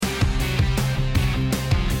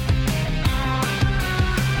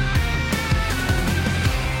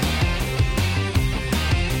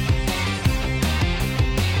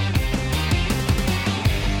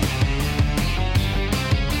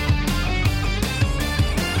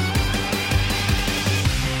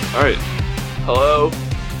Alright. Hello?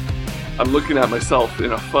 I'm looking at myself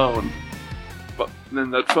in a phone. But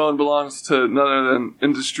then that phone belongs to none other than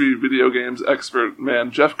industry video games expert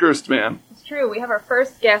man, Jeff Gerstmann. It's true. We have our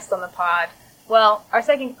first guest on the pod. Well, our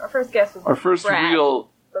first guest was Our first Brad, real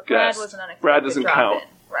but Brad guest. was an unexpected Brad doesn't count. drop-in.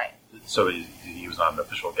 Right. So he was not an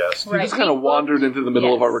official guest? Right. He just kind of wandered into the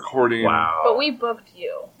middle of our recording. Wow. But we booked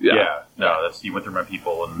you. Yeah. No, you went through my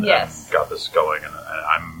people and got this going, and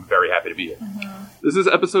I'm very happy to be here. Mm-hmm. This is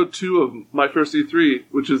episode 2 of My First E3,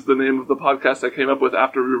 which is the name of the podcast I came up with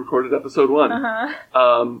after we recorded episode 1. Uh-huh.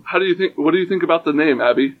 What do you think about the name,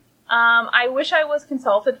 Abby? I wish I was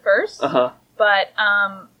consulted first. Uh-huh. But,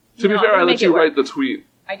 to be fair, I let you write the tweet.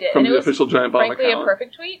 I did. From and the official Giant Bomb frankly, account. A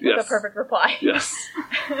perfect tweet with a perfect reply. Yes.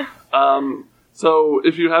 So,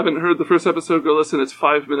 if you haven't heard the first episode, go listen. It's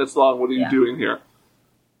 5 minutes long. What are you doing here?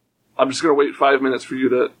 I'm just going to wait 5 minutes for you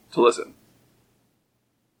to listen.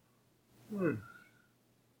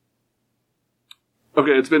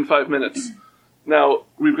 Okay, it's been 5 minutes. Now,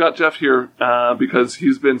 we've got Jeff here because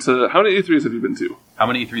he's been to... How many E3s have you been to? How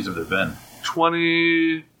many E3s have there been?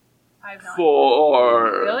 24. I have no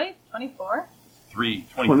idea. Really? 24? 23.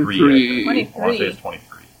 23. I want to say it's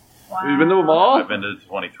 23. Wow. Have you been to them all? I've been to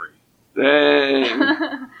 23.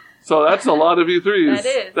 Dang. So that's a lot of E3s. That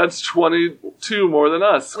is. That's 22 more than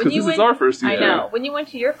us, because this is our first E3. I know. When you went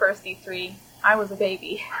to your first E3, I was a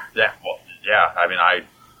baby. Yeah, I mean, I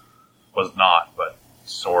was not, but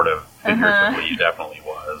sort of figuratively definitely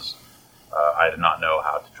was. I did not know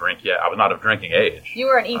how to drink yet. I was not of drinking age. You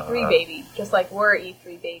were an E3 baby, just like we're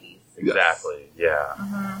E3 babies. Exactly, yeah.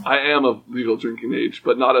 Mm-hmm. I am of legal drinking age,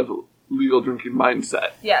 but not of legal drinking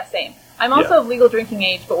mindset. Yeah, same. I'm also of legal drinking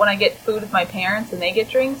age, but when I get food with my parents and they get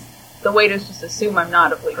drinks, the waiters just assume I'm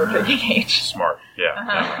not of legal drinking age. Smart,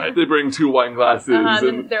 yeah. No, They bring 2 wine glasses.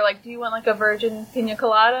 And they're like, do you want like a virgin pina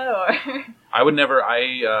colada? Or I would never,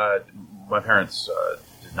 my parents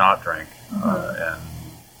did not drink, and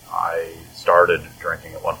I started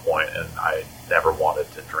drinking at one point, and I never wanted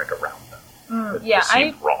to drink around them. It just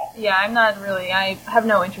seemed wrong. Yeah, I'm not really, I have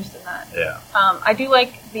no interest in that. Yeah. I do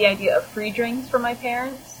like the idea of free drinks for my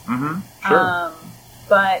parents. Mm-hmm, sure.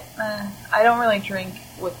 But I don't really drink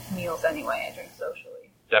with meals anyway. I drink socially.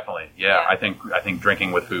 Definitely, yeah. I think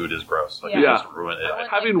drinking with food is gross. Like, yeah. It just ruin it.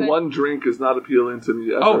 Having one drink is not appealing to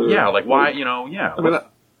me ever. Oh, yeah, like why, I mean,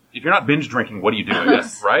 if you're not binge drinking, what are you doing?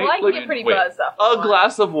 Yes. Right? Well, I can get pretty buzzed up. A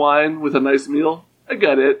glass of wine with a nice meal, I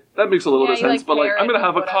get it. That makes a little bit of sense. But I'm going to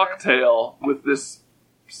have a cocktail with this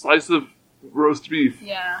slice of roast beef.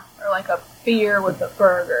 Yeah, or like a beer with a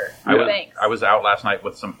burger. I was out last night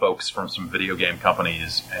with some folks from some video game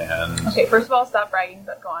companies, and... Okay, first of all, stop bragging,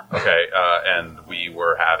 but go on. Okay, and we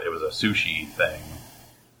were it was a sushi thing,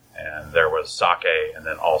 and there was sake, and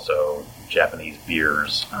then also Japanese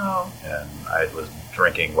beers. Oh. And I was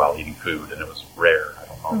drinking while eating food, and it was rare. I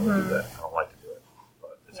don't normally do that. I don't like to do it,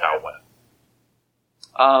 but it's how it went.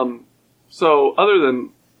 So, other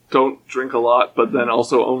than don't drink a lot, but then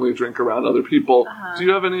also only drink around other people, do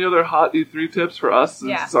you have any other hot E3 tips for us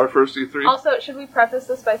since it's our first E3? Also, should we preface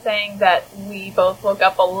this by saying that we both woke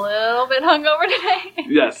up a little bit hungover today?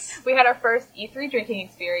 Yes. We had our first E3 drinking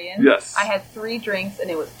experience. Yes. I had 3 drinks, and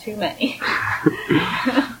it was too many.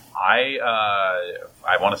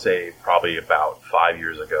 I want to say probably about 5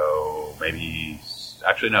 years ago, maybe...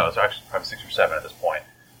 Actually, no, it's actually probably 6 or 7 at this point.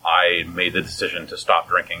 I made the decision to stop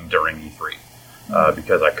drinking during E3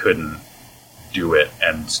 because I couldn't do it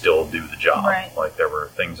and still do the job. Right. Like, there were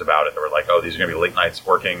things about it that were like, oh, these are going to be late nights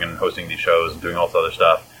working and hosting these shows and doing all this other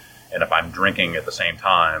stuff. And if I'm drinking at the same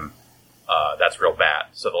time, that's real bad.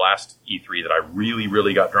 So the last E3 that I really,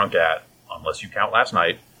 really got drunk at, unless you count last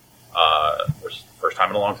night, which is the first time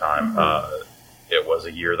in a long time, it was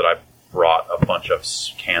a year that I brought a bunch of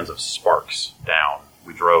cans of Sparks down.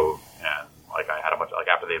 We drove, and I had a bunch,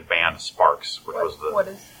 after they banned Sparks, which was the... What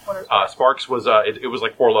is Sparks was, it was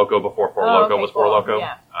like Four Loko before Four Loko was Four Loko.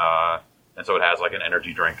 Yeah. And so it has like an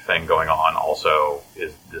energy drink thing going on. Also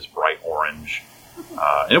is this bright orange.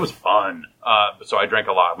 And it was fun. So I drank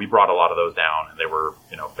a lot. We brought a lot of those down, and they were,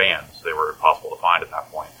 banned. So they were impossible to find at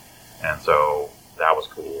that point. And so that was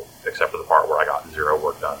cool, except for the part where I got 0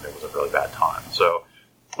 work done. It was a really bad time. So...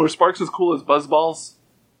 Were Sparks as cool as Buzzballs?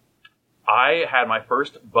 I had my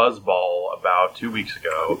first Buzzball about 2 weeks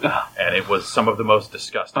ago, and it was some of the most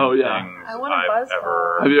disgusting things I've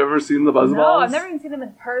ever... Have you ever seen the Buzzballs? No, I've never even seen them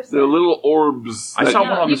in person. They're little orbs. I saw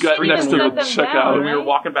one on the street next to the checkout. When we were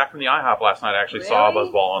walking back from the IHOP last night, I actually saw a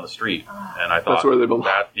Buzzball on the street, and I thought... That's where they belong.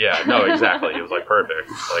 No, exactly. It was like perfect.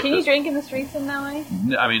 Like Can you drink in the streets in LA?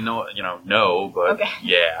 I mean, no, but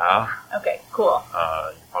yeah. Okay, cool.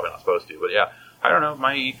 You're probably not supposed to, but yeah. I don't know.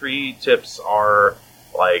 My E3 tips are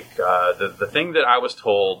Like, the thing that I was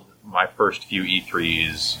told my first few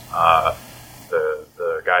E3s,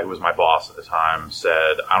 the guy who was my boss at the time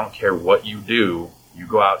said, I don't care what you do, you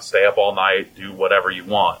go out, stay up all night, do whatever you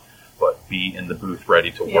want, but be in the booth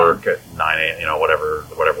ready to work at 9 a.m., whatever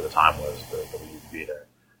the time was that we need to be there.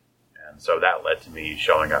 And so that led to me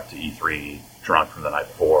showing up to E3 drunk from the night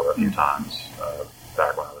before a few times,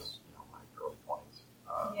 back when I was in my early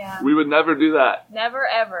 20s. We would never do that. Never,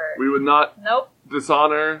 ever. We would not Nope.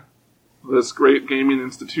 dishonor this great gaming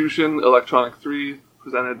institution, Electronic 3,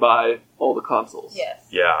 presented by all the consoles. Yes.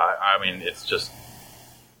 Yeah, I mean, it's just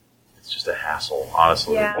a hassle,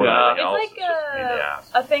 honestly. Yeah. More than Yeah. anything else, It's it's just a pain in the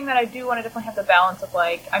ass. a thing that I do want to definitely have the balance of,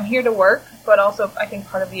 like, I'm here to work, but also I think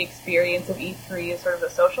part of the experience of E3 is sort of the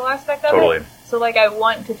social aspect of Totally. it. So, like, I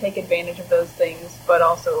want to take advantage of those things, but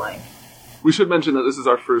also, like, We should mention that this is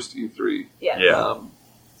our first E3. yes. Yeah.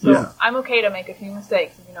 So I'm okay to make a few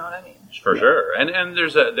mistakes, if you know what I mean. For sure, and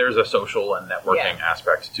there's a social and networking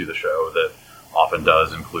aspect to the show that often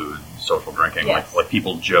does include social drinking. Yes. Like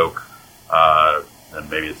people joke, and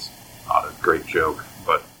maybe it's not a great joke,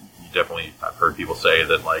 but I've heard people say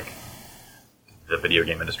that like the video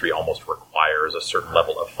game industry almost requires a certain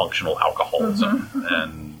level of functional alcoholism,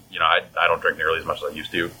 and I don't drink nearly as much as I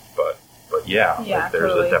used to, but Yeah, like,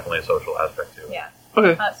 there's totally. definitely a social aspect to it. Yeah.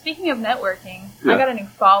 Okay. Speaking of networking, Yeah. I got a new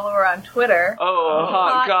follower on Twitter. Oh,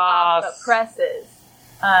 hot off goss. the presses.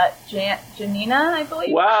 Janina, I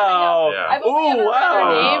believe. Wow. Yeah. I believe Oh, I wow.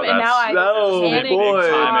 her name, and now I Oh, panicked boy.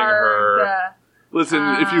 hard. Listen,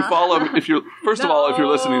 if you follow, first of all, if you're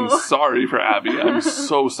No. listening, sorry for Abby. I'm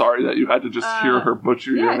so sorry that you had to just hear her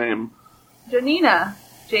butcher your yeah. name. Janina.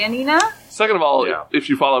 Second of all, Yeah. if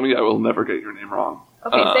you follow me, I will never get your name wrong.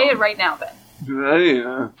 Okay, say it right now then.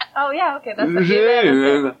 Janina. Oh yeah, okay, that's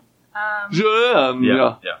the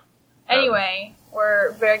Janina. Yeah. Anyway,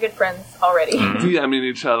 we're very good friends already. DMing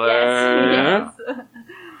each other. Yes.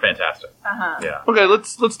 Fantastic. Uh-huh. Yeah. Okay,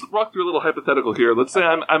 let's rock through a little hypothetical here. Let's say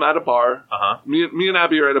I'm at a bar. Me and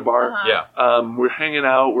Abby are at a bar. Uh-huh. Yeah. We're hanging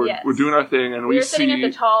out. We're Yes. we're doing our thing, and We we were see sitting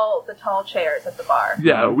at the tall chairs at the bar.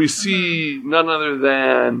 yeah, we see none other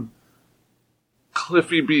than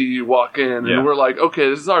Cliffy B walk in, Yeah. and we're like, okay,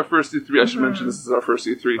 this is our first E3. I should mention this is our first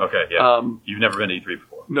E3. Okay. Yeah. Um, You've never been to E3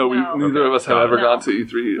 before. No, No. neither Okay. of us have Got it. ever No. gone to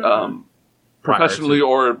E3 Prior professionally to-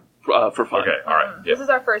 or for fun. Okay. All right. Yeah. This is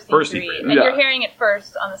our first First E3, E3, and yeah. you're hearing it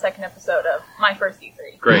first on the second episode of my first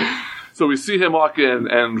E3. Great. So we see him walk in,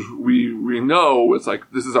 and we know it's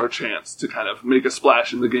like this is our chance to kind of make a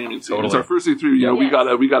splash in the gaming scene. Totally. It's our first E3. You know, we Yes.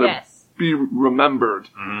 gotta Yes. be remembered.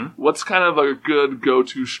 Mm-hmm. What's kind of a good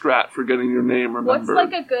go-to strat for getting your name remembered? What's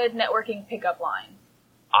like a good networking pickup line?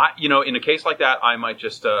 In a case like that, I might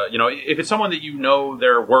just, if it's someone that you know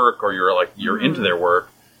their work or you're into their work,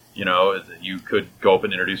 you could go up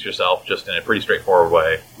and introduce yourself just in a pretty straightforward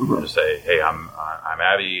way. Mhm. Just say, "Hey, I'm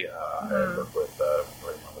Abby. I work with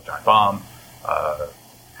Giant Bomb.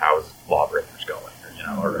 How's Lawbreakers going?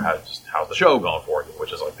 Or how's the show going for you?"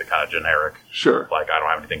 Which is like the kind of generic, Sure. like I don't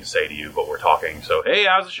have anything to say to you, but we're talking. So, hey,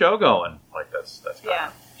 how's the show going? Like that's kind Yeah.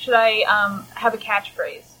 Should I have a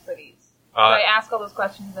catchphrase for these? Should I ask all those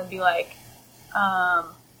questions and then be like,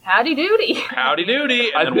 howdy doody? howdy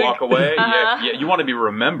doody, I and then think- walk away. Uh-huh. Yeah, you want to be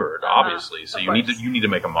remembered, obviously. So Of you course. need to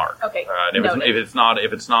make a mark. Okay, And noted. if it's not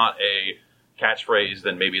a catchphrase,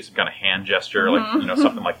 then maybe it's some kind of hand gesture, like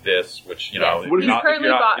something like this, which Yes. What if He's not- currently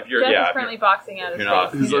if you're Jeff yeah, is if currently you're- boxing out his you're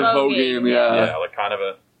not- face. He's like voguing, yeah. yeah, like kind of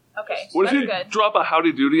a. Okay, What if that's you good. drop a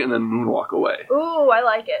howdy doody and then moonwalk away? Ooh, I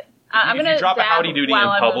like it. I'm if gonna you drop a dab howdy doody in while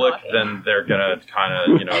I'm public, walking. then they're gonna kind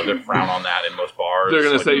of they frown on that in most bars. They're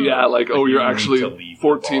gonna Like, say, yeah, like, oh, you you're need to actually leave the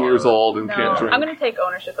 14 years bar. old and No, can't drink. I'm gonna take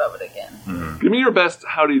ownership of it again. Mhm. Give me your best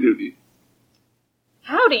howdy doody.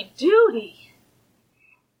 Howdy doody.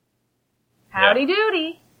 Howdy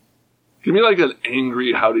doody. Give me like an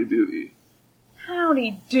angry howdy doody.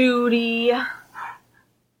 Howdy doody.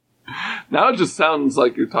 Now it just sounds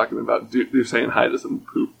like you're talking about you're saying hi to some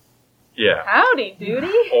poop. Yeah. Howdy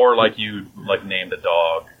doody. Or like you named the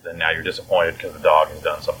dog, then now you're disappointed because the dog has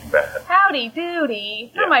done something bad. Howdy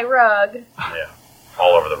doody. Yeah. On my rug. Yeah,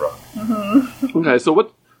 all over the rug. Okay, so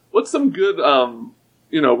what's some good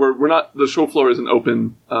we're not, the show floor isn't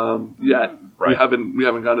open yet. Right. We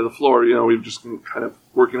haven't gone to the floor, we've just been kind of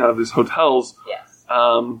working out of these hotels. Yes.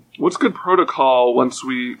 What's good protocol once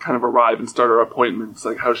we kind of arrive and start our appointments?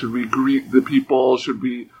 Like, how should we greet the people? Should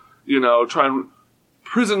we, try and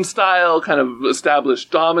prison style kind of establish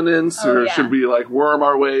dominance, Oh, or yeah. should we like worm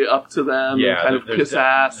our way up to them and kind of kiss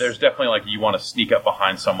ass? There's definitely like you want to sneak up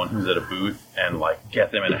behind someone who's at a booth and like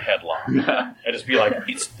get them in a headlock and just be like,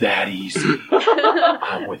 "It's that easy."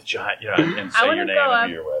 I'm with Giant, and say I your wanna name go and up.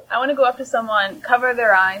 who you're with. I want to go up to someone, cover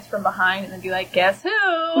their eyes from behind, and then be like, "Guess who?"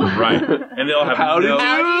 Right. And they'll have Howdy no...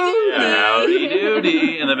 doody. Howdy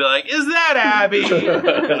doody. And they'll be like, is that Abby?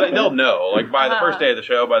 Because they'll know. Like, by the first day of the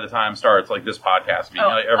show, by the time it starts, like, this podcast,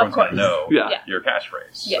 like, everyone's going to know your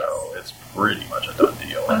catchphrase. Yes. So it's pretty much a done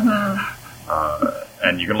deal.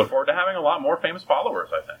 And you can look forward to having a lot more famous followers,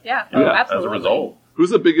 I think. Yeah, As absolutely. a result. Who's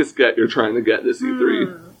the biggest get you're trying to get this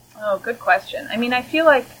E3? Oh, good question. I mean, I feel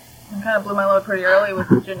like I kind of blew my load pretty early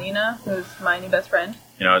with Janina, who's my new best friend.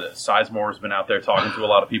 You know, Sizemore's been out there talking to a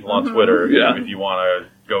lot of people on Twitter. If you want to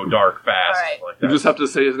go dark fast. All right. Like You that. just have to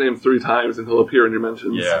say his name 3 times and he'll appear in your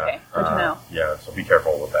mentions. Yeah. Okay, good to know. Yeah, so be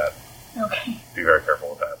careful with that. Okay. Be very careful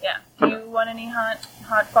with that. Yeah. Do you want any hot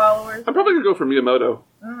followers? I'm probably going to go for Miyamoto.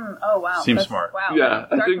 Oh, wow. Seems smart. Wow. Yeah,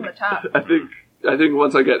 Start I think from the top. I think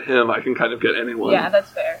once I get him, I can kind of get anyone. Yeah,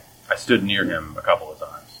 that's fair. I stood near him a couple of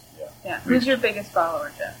times. Yeah. Who's your biggest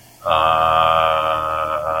follower, Jeff?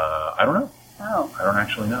 I don't know. Oh. I don't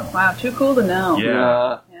actually know. Wow, too cool to know.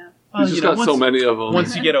 Yeah. Well, He's just got so many of them.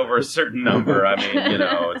 Once you get over a certain number, I mean, you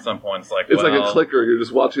know, at some point it's like, It's like a clicker. You're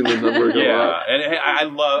just watching the number go Yeah, up. and hey, I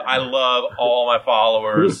love all my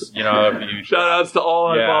followers. You know, if you Shout outs to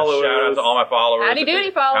all my followers. Shout out to all my followers. Howdy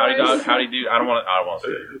doody followers. Howdy doody. I don't want to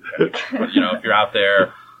say it. But, you know, if you're out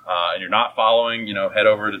there and you're not following, you know, head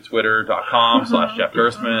over to twitter.com/Jeff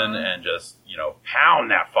Gerstmann and just, you know,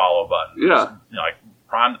 pound that follow button. Yeah. Just, you know, like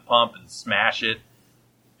prime the pump and smash it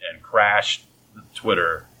and crash the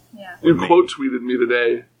Twitter. Yeah. You quote tweeted me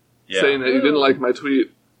today saying that you didn't like my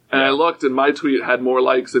tweet. And I looked and my tweet had more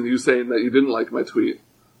likes than you saying that you didn't like my tweet.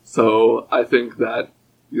 So I think that,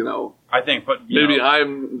 you know, I think, but maybe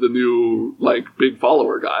I'm the new, like, big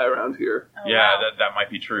follower guy around here. Oh, yeah, wow. that might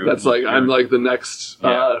be true. That's like, I'm like the next,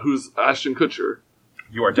 Yeah. who's Ashton Kutcher.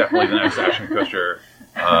 You are definitely the next Ashton Kutcher.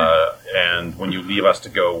 And when you leave us to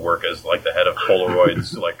go work as like the head of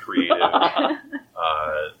Polaroid's like creative, I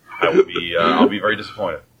will be I'll be very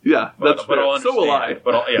disappointed. Yeah, that's but fair. I'll So will I.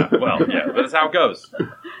 understand. But but that's how it goes. This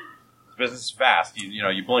business is fast. You know,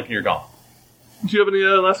 you blink and you're gone. Do you have any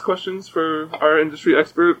last questions for our industry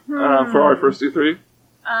expert for our first E3?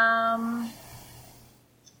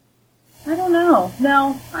 I don't know.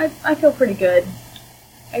 No, I feel pretty good.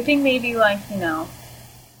 I think maybe, like, you know,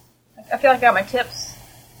 I feel like I got my tips.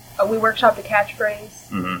 We workshopped a catchphrase.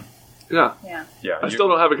 Mm-hmm. Yeah. Yeah. I still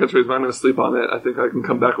don't have a catchphrase, but I'm going to sleep on it. I think I can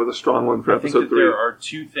come back with a strong one for I think episode that 3. there are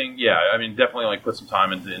two things. Yeah, I mean, definitely like put some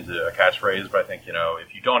time into a catchphrase. But I think, you know,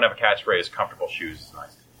 if you don't have a catchphrase, comfortable shoes is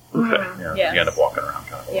nice. Okay. You know, Yes. you end up walking around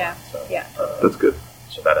kind of. Yeah. So, Yeah. That's good.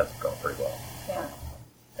 So that ends up going pretty well. Yeah.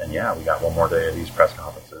 And yeah, we got one more day of these press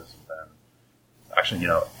conferences. And then, actually, you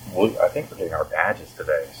know, I think we're getting our badges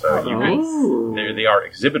today. So Oh, you nice. they are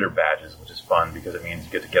exhibitor badges, which is fun because it means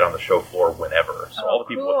you get to get on the show floor whenever. So Oh, all the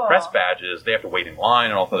people cool. with press badges, they have to wait in line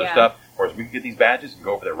and all that other Yeah. stuff. Whereas we can get these badges and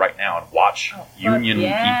go over there right now and watch union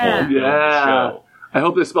yeah. people build the Yeah. show. I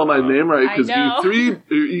hope they spell my name right, because I know.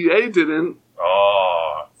 EA didn't.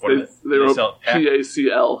 Oh, what is it? They wrote sell-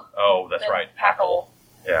 PACL. Oh, that's right. Packle.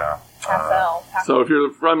 Yeah. Packle. So if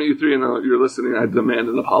you're from E3 and you're listening, I demand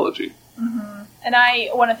an apology. And I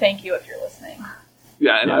want to thank you if you're listening.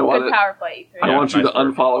 Yeah, and Yeah. I want Good power play, E3. I Yeah, want you nice to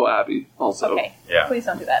work. unfollow Abby also. Okay. Yeah. Please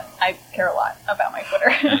don't do that. I care a lot about my Twitter.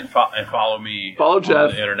 and follow me Follow on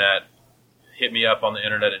Jeff. the internet. Hit me up on the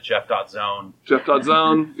internet at jeff.zone.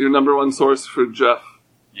 Jeff.zone, your number one source for Jeff.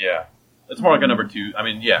 Yeah. It's more like a number 2. I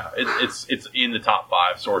mean, yeah, it's in the top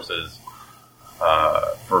 5 sources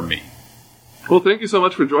for me. Well, thank you so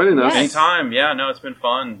much for joining us. Yes. Anytime. Yeah, no, it's been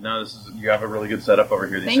fun. No, you have a really good setup over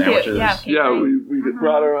here. These Thank you. sandwiches. Yeah. Yeah, we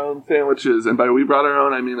brought our own sandwiches, and by we brought our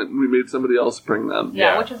own, I mean we made somebody else bring them.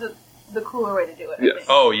 Yeah, Yeah. which is the cooler way to do it. I Yes. think.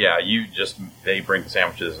 Oh, yeah, they bring the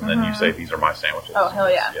sandwiches, and then you say, these are my sandwiches. Oh, hell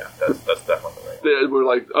yeah. Yeah, that's definitely the way. They were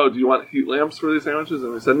like, "Oh, do you want heat lamps for these sandwiches?"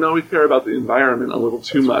 And we said, "No, we care about the environment a little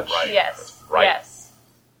too much." right. Yes. That's right. Yes.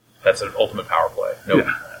 That's an ultimate power play. Nobody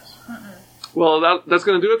Yeah. has. Well, that's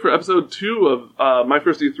going to do it for episode 2 of My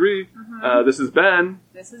First E3. This is Ben.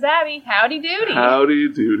 This is Abby. Howdy doody. Howdy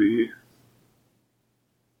doody.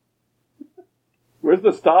 Where's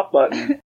the stop button?